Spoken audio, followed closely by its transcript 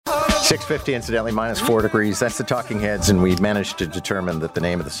6:50, incidentally, minus 4 degrees. That's the Talking Heads, and we managed to determine that the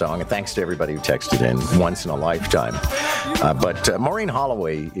name of the song, and thanks to everybody who texted in, Once in a Lifetime. But Maureen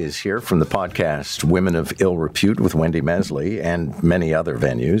Holloway is here from the podcast Women of Ill Repute with Wendy Mesley and many other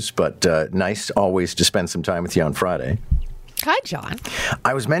venues, but nice always to spend some time with you on Friday. Hi, John.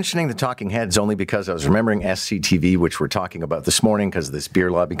 I was mentioning the Talking Heads only because I was remembering SCTV, which we're talking about this morning because of this beer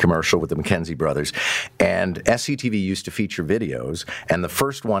lobby commercial with the McKenzie brothers. And SCTV used to feature videos, and the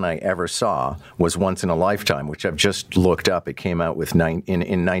first one I ever saw was Once in a Lifetime, which I've just looked up. It came out in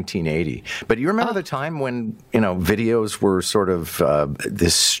 1980. But do you remember the time when, videos were sort of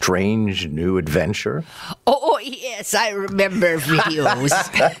this strange new adventure? Oh, yes, I remember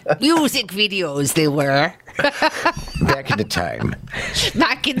videos. Music videos they were. Back in the time.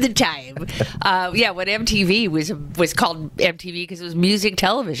 Back in the time. When MTV was called MTV because it was music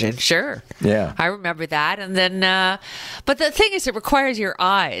television. Sure. Yeah. I remember that. And then, but the thing is, it requires your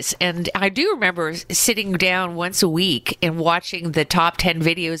eyes. And I do remember sitting down once a week and watching the top 10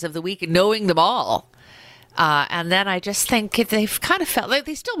 videos of the week and knowing them all. And then I just think they've kind of felt like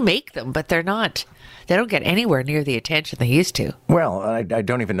they still make them, but they don't get anywhere near the attention they used to. Well, I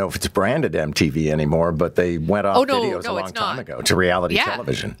don't even know if it's branded MTV anymore, but they went off videos a long time ago to reality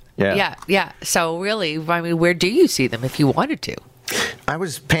television. Yeah. So really, I mean, where do you see them if you wanted to? I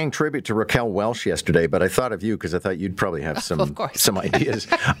was paying tribute to Raquel Welch yesterday, but I thought of you because I thought you'd probably have some ideas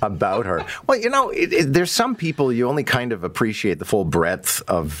about her. Well, there's some people you only kind of appreciate the full breadth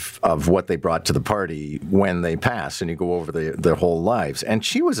of what they brought to the party when they pass and you go over their whole lives. And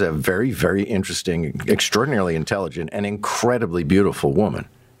she was a very, very interesting, extraordinarily intelligent, and incredibly beautiful woman.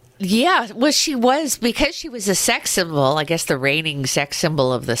 Yeah, well, she was, because she was a sex symbol, I guess the reigning sex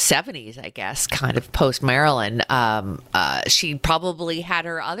symbol of the 70s, I guess, kind of post-Marilyn. She probably had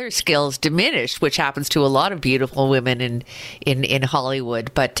her other skills diminished, which happens to a lot of beautiful women in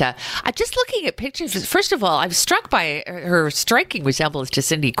Hollywood. But I'm just looking at pictures. First of all, I'm struck by her striking resemblance to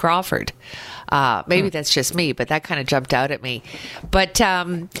Cindy Crawford. Maybe that's just me, but that kind of jumped out at me. But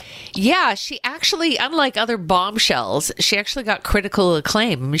she actually, unlike other bombshells, she actually got critical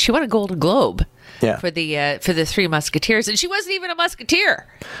acclaim. I mean, she won a Golden Globe for the Three Musketeers, and she wasn't even a musketeer.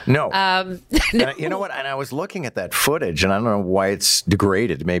 No. No. You know what? And I was looking at that footage, and I don't know why it's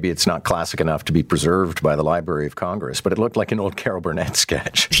degraded. Maybe it's not classic enough to be preserved by the Library of Congress, but it looked like an old Carol Burnett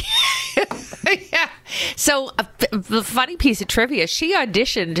sketch. Yeah. So the funny piece of trivia, she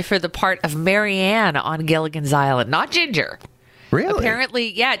auditioned for the part of Mary Ann on Gilligan's Island, not Ginger. Really?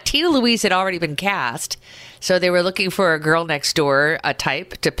 Apparently, yeah. Tina Louise had already been cast, so they were looking for a girl next door, a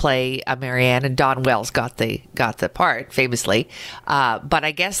type, to play Mary Ann, and Dawn Wells got the part, famously. But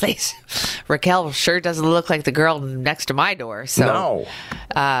I guess Raquel sure doesn't look like the girl next to my door. So,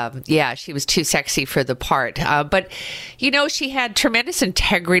 no. She was too sexy for the part. But she had tremendous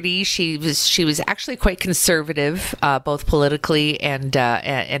integrity. She was actually quite conservative, both politically and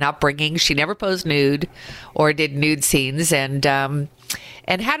upbringing. She never posed nude or did nude scenes, and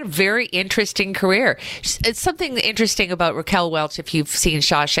had a very interesting career. It's something interesting about Raquel Welch, if you've seen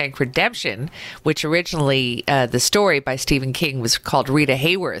Shawshank Redemption, which originally, the story by Stephen King was called Rita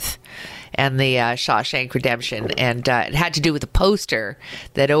Hayworth and the Shawshank Redemption. And it had to do with a poster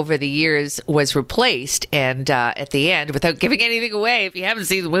that over the years was replaced. And at the end, without giving anything away, if you haven't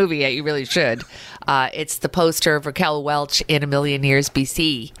seen the movie yet, you really should. It's the poster of Raquel Welch in A Million Years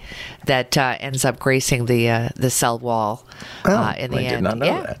BC that ends up gracing the cell wall in the end. I did not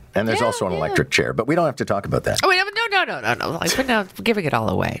know that. And there's also an electric chair, but we don't have to talk about that. Oh, no. We're not giving it all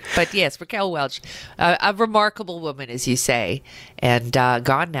away. But yes, Raquel Welch, a remarkable woman, as you say, and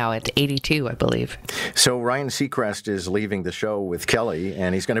gone now at 82, I believe. So Ryan Seacrest is leaving the show with Kelly,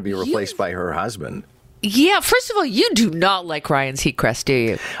 and he's going to be replaced by her husband. Yeah, first of all, you do not like Ryan Seacrest, do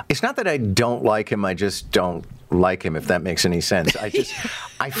you? It's not that I don't like him, I just don't like him, if that makes any sense.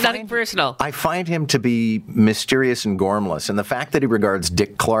 Nothing personal. I find him to be mysterious and gormless, and the fact that he regards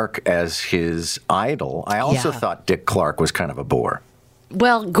Dick Clark as his idol, I also thought Dick Clark was kind of a bore.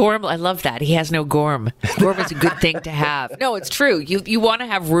 Well, Gorm, I love that. He has no Gorm. Gorm is a good thing to have. No, it's true. You want to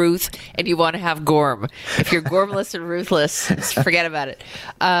have Ruth and you want to have Gorm. If you're Gormless and ruthless, forget about it.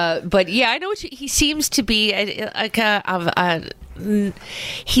 But yeah, I know what he seems to be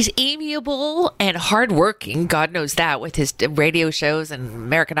he's amiable and hardworking. God knows that, with his radio shows and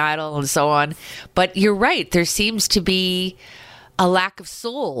American Idol and so on. But you're right. There seems to be a lack of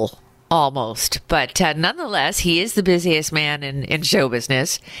soul. Almost. But nonetheless, he is the busiest man in show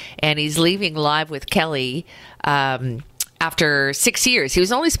business, and he's leaving Live with Kelly after 6 years. He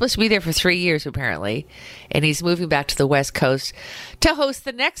was only supposed to be there for 3 years, apparently. And he's moving back to the West Coast to host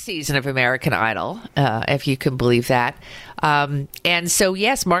the next season of American Idol, if you can believe that. And so,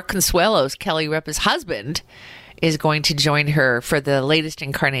 yes, Mark Consuelos, Kelly Ripa's husband, is going to join her for the latest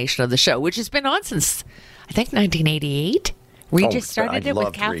incarnation of the show, which has been on since, I think, 1988. Regis started it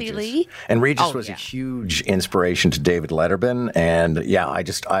with Kathy Lee. And Regis was a huge inspiration to David Letterman. And yeah,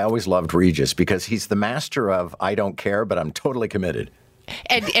 I always loved Regis because he's the master of I don't care, but I'm totally committed.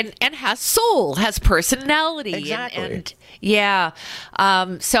 And has soul, has personality. Exactly. And yeah.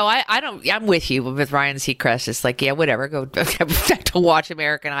 So I'm with you with Ryan Seacrest. It's like, yeah, whatever. Go to watch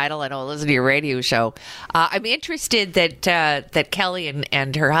American Idol and I'll listen to your radio show. I'm interested that Kelly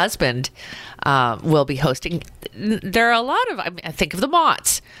and her husband will be hosting. There are a lot of, I think of the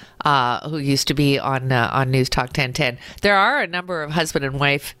Motts, who used to be on News Talk 1010. There are a number of husband and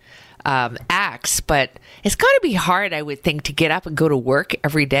wife acts, but it's got to be hard, I would think, to get up and go to work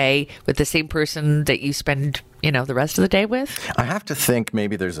every day with the same person that you spend, the rest of the day with. I have to think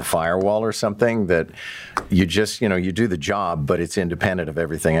maybe there's a firewall or something that you just, you do the job, but it's independent of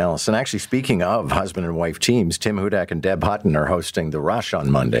everything else. And actually, speaking of husband and wife teams, Tim Hudak and Deb Hutton are hosting The Rush on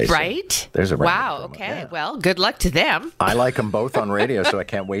Monday. Right? So there's a wow. Okay. Yeah. Well, good luck to them. I like them both on radio, so I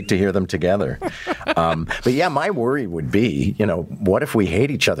can't wait to hear them together. But yeah, my worry would be, what if we hate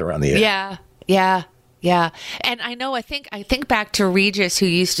each other on the air? Yeah. And I think back to Regis, who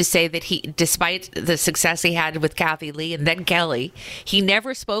used to say that he, despite the success he had with Kathy Lee and then Kelly, he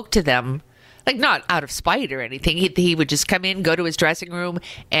never spoke to them, like not out of spite or anything. He would just come in, go to his dressing room,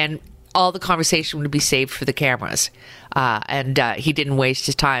 and all the conversation would be saved for the cameras. And he didn't waste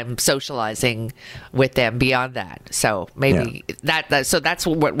his time socializing with them beyond that. So maybe so that's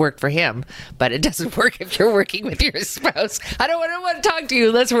what worked for him. But it doesn't work if you're working with your spouse. I don't want to talk to you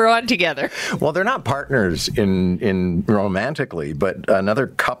unless we're on together. Well, they're not partners in romantically, but another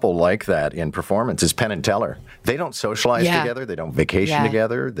couple like that in performance is Penn and Teller. They don't socialize together. They don't vacation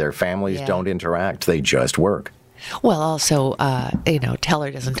together. Their families don't interact. They just work. Well, also, Teller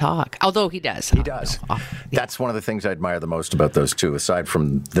doesn't talk, although he does. He does. That's one of the things I admire the most about those two, aside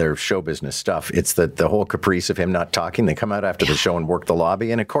from their show business stuff. It's that the whole caprice of him not talking. They come out after the show and work the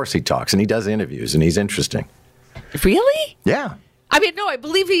lobby, and of course he talks, and he does interviews, and he's interesting. Really? Yeah. I mean, no, I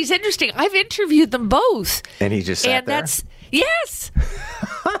believe he's interesting. I've interviewed them both. And he just sat there? Yes.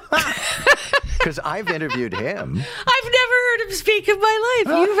 Because I've interviewed him. I've never heard him speak in my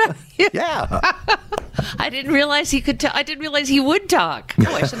life. Yeah. I didn't realize he could. I didn't realize he would talk.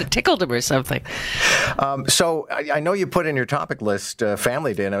 Oh, I should have tickled him or something. So I know you put in your topic list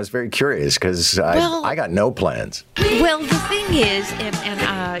Family Day, and I was very curious because I got no plans. Well, the thing is,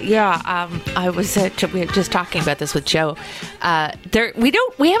 I was we were just talking about this with Joe.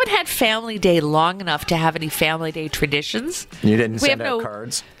 We haven't had Family Day long enough to have any Family Day traditions. You didn't send out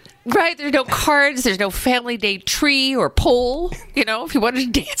cards? Right, there's no cards, there's no Family Day tree or pole. If you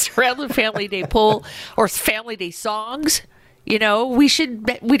wanted to dance around the Family Day pole or Family Day songs, we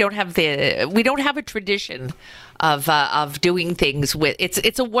don't have a tradition of doing things with.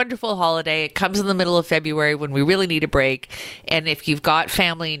 It's a wonderful holiday. It comes in the middle of February when we really need a break. And if you've got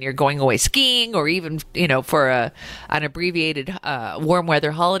family and you're going away skiing or even for an abbreviated warm weather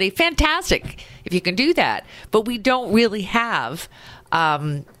holiday, fantastic if you can do that. But we don't really have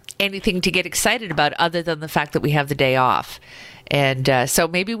anything to get excited about other than the fact that we have the day off. And so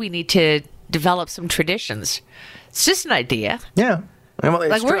maybe we need to develop some traditions. It's just an idea. Yeah. Well,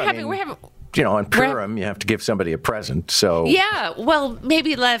 it's we're true. having on Purim, you have to give somebody a present. So yeah, well,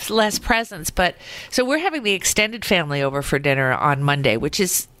 maybe less presents, but so we're having the extended family over for dinner on Monday, which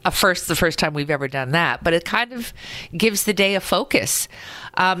is the first time we've ever done that. But it kind of gives the day a focus.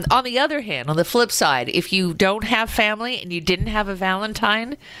 On the other hand, on the flip side, if you don't have family and you didn't have a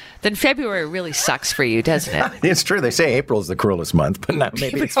Valentine, then February really sucks for you, doesn't it? It's true. They say April's the cruelest month, but now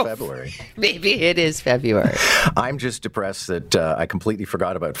maybe it's February. Maybe it is February. I'm just depressed that I completely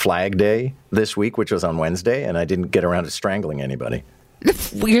forgot about Flag Day this week, which was on Wednesday, and I didn't get around to strangling anybody.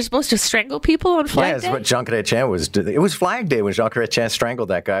 You're supposed to strangle people on Flag Day? Yeah, that's what Jean Chrétien was doing. It was Flag Day when Jean Chrétien strangled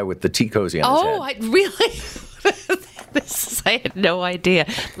that guy with the tea cozy on his head. Oh, I really? I had no idea.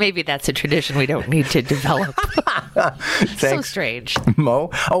 Maybe that's a tradition we don't need to develop. So strange. Mo?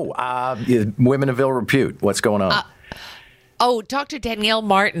 Oh, Women of Ill Repute. What's going on? Oh, Dr. Danielle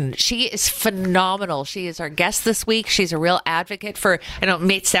Martin. She is phenomenal. She is our guest this week. She's a real advocate for, I know it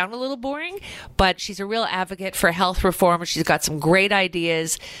may sound a little boring, but she's a real advocate for health reform. She's got some great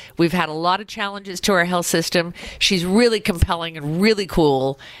ideas. We've had a lot of challenges to our health system. She's really compelling and really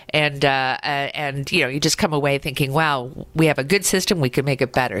cool. And you just come away thinking, wow, we have a good system. We can make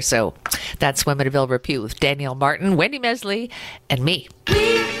it better. So that's Women of Ill Repute with Danielle Martin, Wendy Mesley, and me.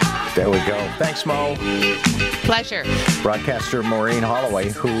 There we go. Thanks, Mo. Pleasure. Broadcaster Maureen Holloway,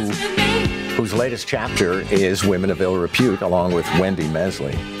 whose latest chapter is Women of Ill Repute, along with Wendy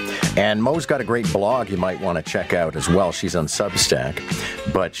Mesley. And Mo's got a great blog you might want to check out as well. She's on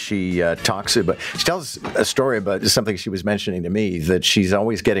Substack, but she tells a story about something she was mentioning to me, that she's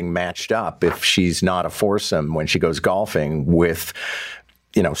always getting matched up if she's not a foursome when she goes golfing with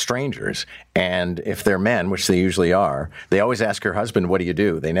strangers. And if they're men, which they usually are, they always ask her husband, what do you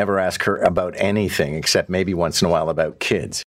do? They never ask her about anything except maybe once in a while about kids.